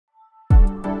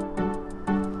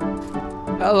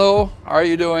Hello, how are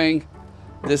you doing?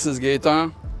 This is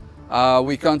Gaetan.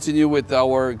 We continue with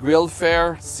our Grill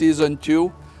Fair Season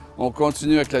 2. On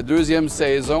continue avec la deuxième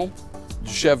saison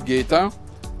du chef Gaétan.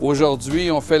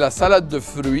 Aujourd'hui, on fait la salade de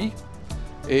fruits.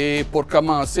 Et pour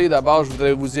commencer, d'abord, je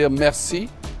voudrais vous dire merci.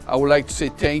 I would like to say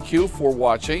thank you for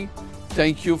watching.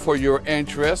 Thank you for your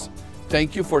interest.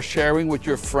 Thank you for sharing with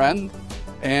your friend.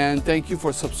 And thank you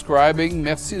for subscribing.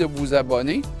 Merci de vous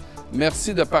abonner.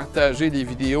 Merci de partager les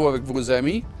vidéos avec vos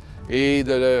amis et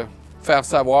de faire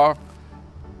savoir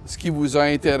ce qui vous a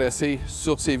intéressé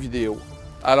sur ces vidéos.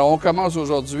 Alors, on commence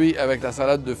aujourd'hui avec la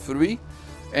salade de fruits.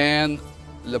 Et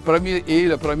le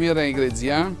premier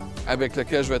ingrédient avec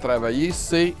lequel je vais travailler,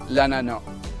 c'est l'ananas.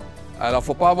 Alors, il ne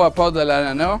faut pas avoir peur de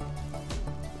l'ananas.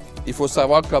 Il faut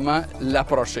savoir comment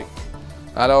l'approcher.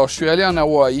 Alors, je suis allé en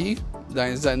Hawaï dans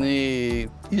les années...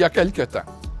 il y a quelques temps.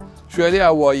 Je suis allé à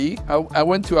Hawaï. I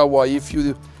went to Hawaï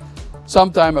some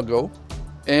time ago,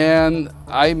 and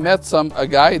I met a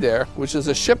guy there, which is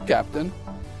a ship captain,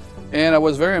 and I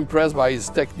was very impressed by his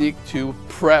technique to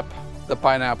prep the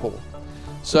pineapple.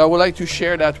 So I would like to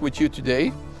share that with you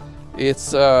today.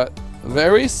 It's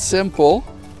very simple.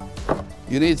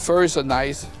 You need first a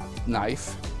nice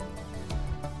knife,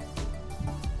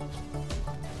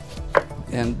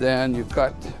 and then you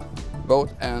cut both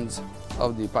ends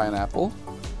of the pineapple.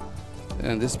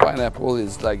 And this pineapple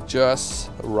is like just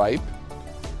ripe.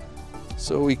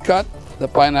 So we cut the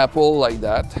pineapple like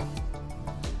that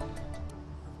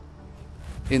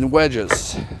in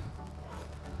wedges.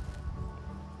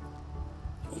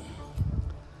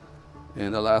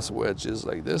 And the last wedge is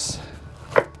like this.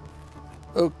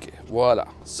 Okay, voila.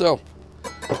 So,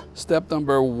 step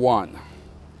number 1.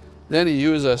 Then he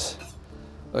uses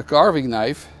a carving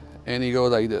knife and he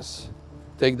goes like this.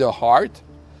 Take the heart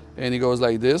and he goes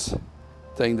like this.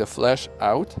 Take the flesh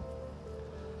out.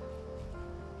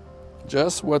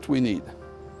 Just what we need.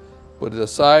 Put it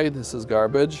aside, this is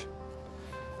garbage.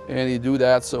 And you do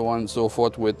that so on and so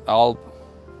forth with all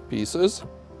pieces.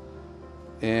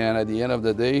 And at the end of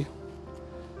the day,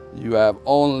 you have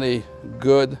only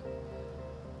good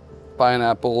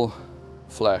pineapple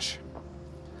flesh.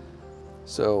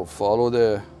 So follow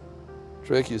the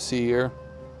trick you see here.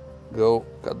 Go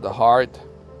cut the heart.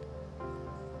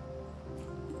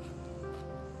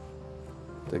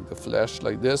 Take the flesh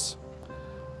like this.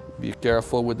 Be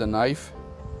careful with the knife.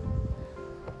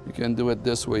 You can do it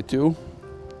this way too,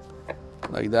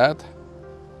 like that.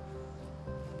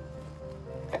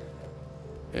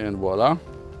 And voila.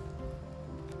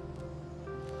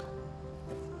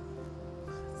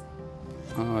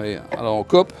 Alors on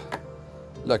coupe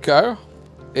le cœur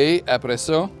et après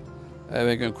ça,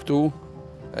 avec un couteau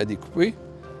à découper,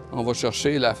 on va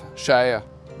chercher la chair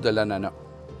de l'ananas.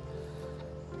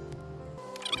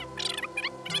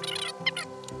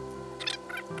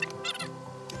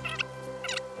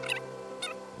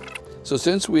 So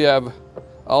since we have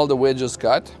all the wedges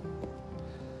cut,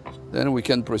 then we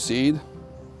can proceed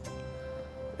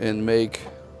and make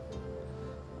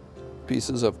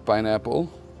pieces of pineapple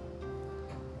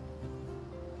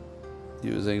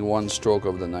using one stroke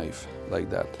of the knife, like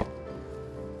that.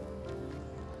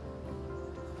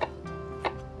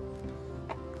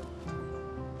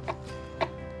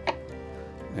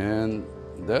 And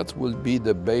that will be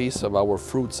the base of our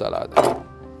fruit salad.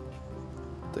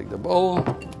 Take the bowl,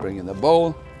 bring in the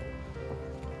bowl,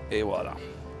 et voilà.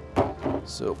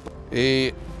 So,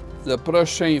 et le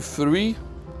prochain fruit,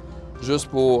 juste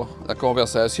pour la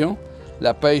conversation,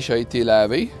 la pêche a été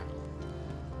lavée.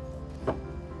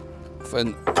 On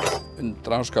fait une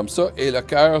tranche comme ça et le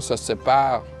cœur se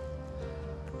sépare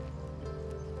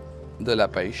de la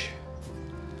pêche.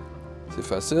 C'est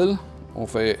facile. On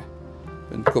fait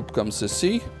une coupe comme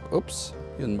ceci. Oups,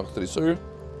 il y a une meurtrissure.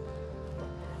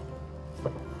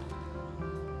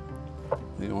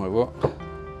 Et on va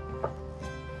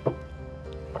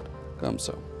comme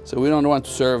ça. So we don't want to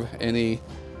serve any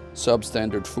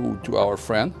substandard food to our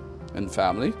friend and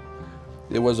family.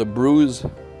 There was a bruise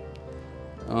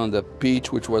on the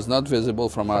peach which was not visible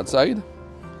from outside,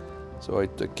 so I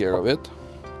took care of it.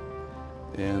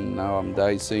 And now I'm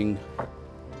dicing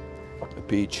a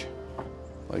peach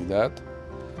like that.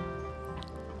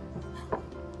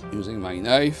 Using my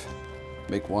knife,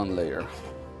 make one layer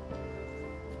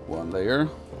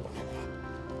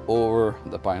over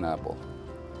the pineapple.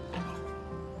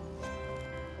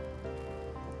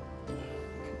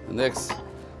 The next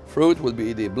fruit will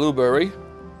be the blueberry,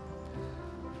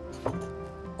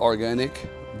 organic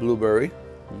blueberry.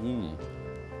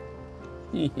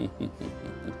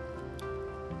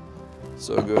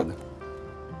 So good.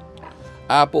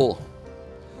 Apple.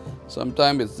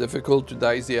 Sometimes it's difficult to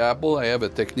dice the apple. I have a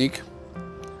technique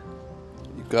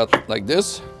cut like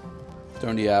this.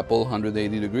 Turn the apple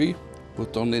 180 degrees. Vous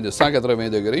tournez de 180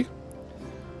 degrés.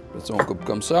 On coupe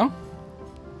comme ça.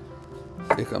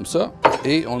 Et comme ça.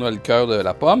 Et on a le cœur de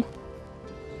la pomme.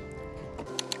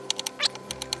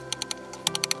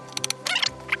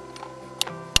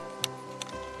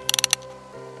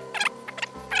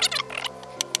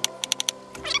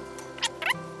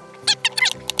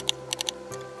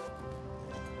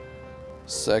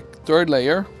 Third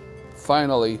layer.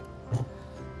 Finally,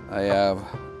 I have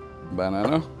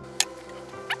banana.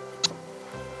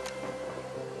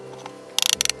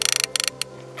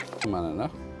 Banana.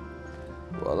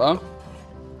 Voilà.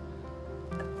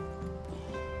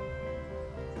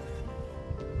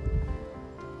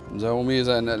 Nous avons mis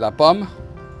la pomme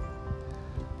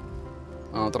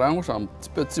en tranches, en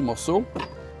petits morceaux.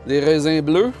 Les raisins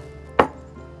bleus.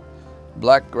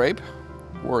 Black grape.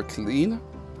 Were clean.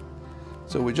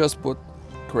 So we just put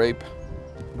grape.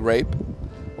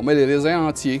 On met les raisins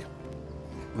entiers.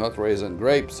 Not raisin,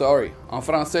 grape, sorry. En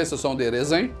français, ce sont des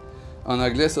raisins. En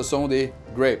anglais, ce sont des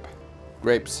grapes.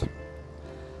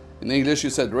 In English, you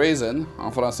said raisin.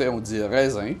 En français, on dit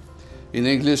raisin. In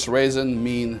English, raisin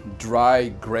mean dry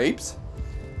grapes.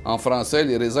 En français,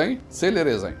 les raisins, c'est les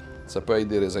raisins. Ça peut être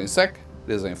des raisins secs,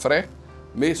 des raisins frais,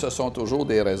 mais ce sont toujours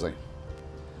des raisins.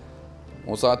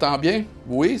 On s'entend bien?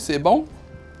 Oui, c'est bon?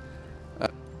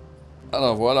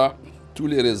 Alors voilà, tous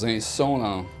les raisins sont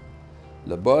dans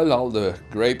le bol. All the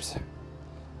grapes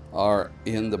are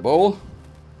in the bowl.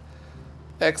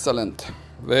 Excellent.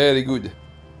 Very good.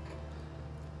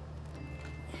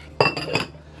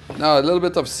 Now a little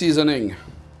bit of seasoning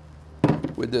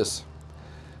with this.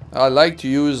 I like to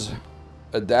use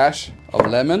a dash of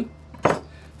lemon.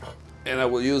 And I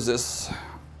will use this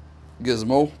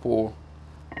gizmo pour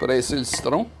presser le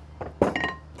citron.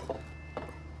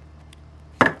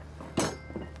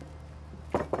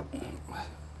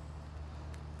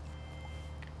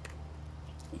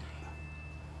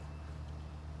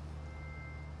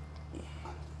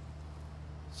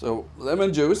 So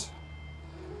lemon juice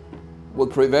will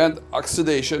prevent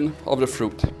oxidation of the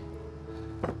fruit.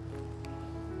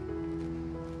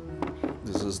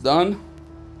 This is done.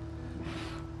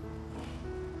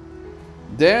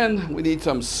 Then we need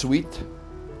some sweet.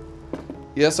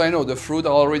 Yes, I know the fruit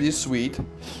are already sweet.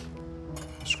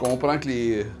 Je comprends que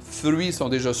les fruits sont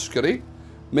déjà sucrés,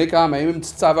 mais quand même une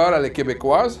petite saveur à la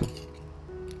québécoise.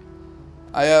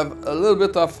 I have a little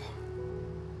bit of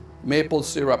maple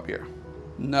syrup here.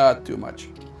 Not too much.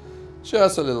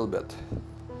 Just a little bit.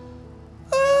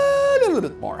 A little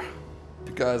bit more.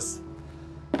 Because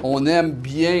on aime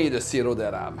bien le sirop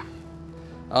d'érable.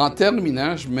 En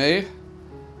terminant, je mets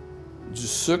du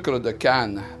sucre de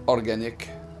canne organique,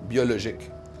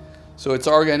 biologique. So it's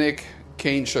organic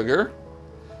cane sugar.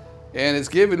 And it's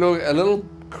giving a little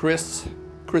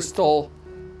crystal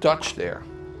touch there.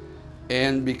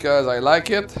 And because I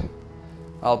like it,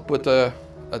 I'll put a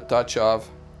touch of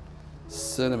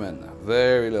cinnamon,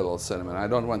 very little cinnamon. I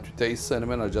don't want to taste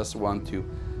cinnamon, I just want to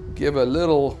give a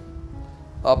little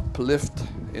uplift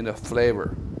in the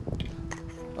flavor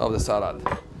of the salad.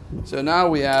 So now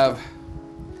we have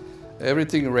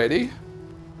everything ready.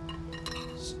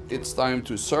 It's time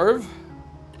to serve.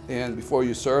 And before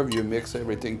you serve, you mix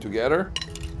everything together.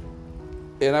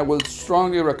 And I will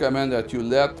strongly recommend that you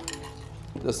let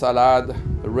the salad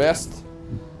rest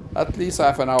at least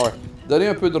half an hour. Donnez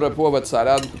un peu de repos à votre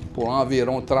salade pour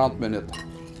environ 30 minutes.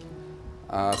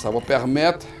 Ça va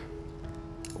permettre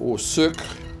au sucre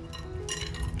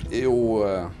et au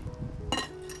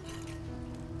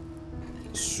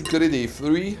sucré des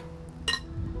fruits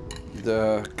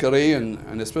de créer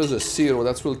une espèce de sirop.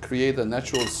 That will create a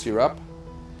natural syrup.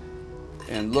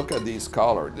 And look at these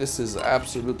colors. This is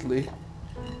absolutely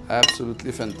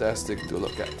fantastic to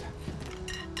look at.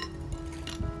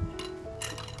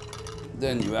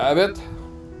 Then you have it,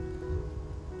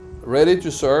 ready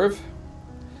to serve,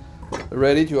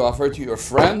 ready to offer to your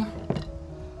friend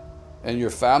and your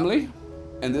family.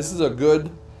 And this is a good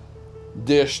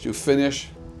dish to finish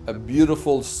a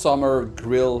beautiful summer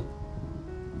grill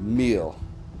meal.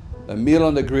 A meal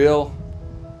on the grill,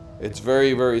 it's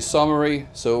very, very summery.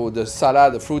 So the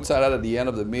salad, the fruit salad at the end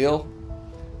of the meal,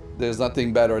 there's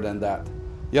nothing better than that.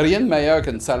 Il n'y a rien de meilleur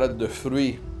qu'une salade de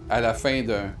fruits à la fin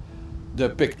d'un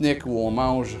pique-nique où on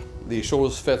mange des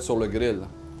choses faites sur le grill.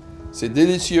 C'est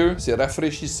délicieux, c'est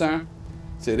rafraîchissant,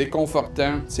 c'est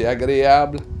réconfortant, c'est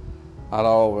agréable.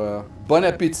 Alors, bon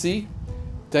appétit.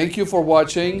 Thank you for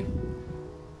watching.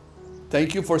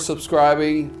 Thank you for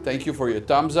subscribing. Thank you for your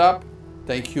thumbs up.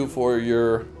 Thank you for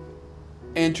your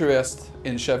interest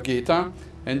in Chef Gaetan.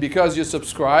 And because you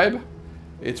subscribe,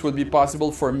 it will be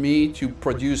possible for me to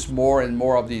produce more and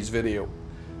more of these videos.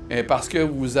 Et parce que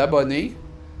vous vous abonnez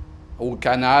au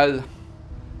canal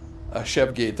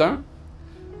Chef Gaëtan,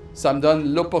 ça me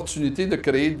donne l'opportunité de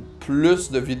créer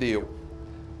plus de vidéos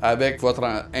avec votre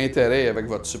intérêt et avec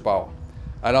votre support.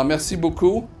 Alors, merci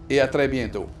beaucoup et à très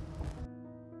bientôt.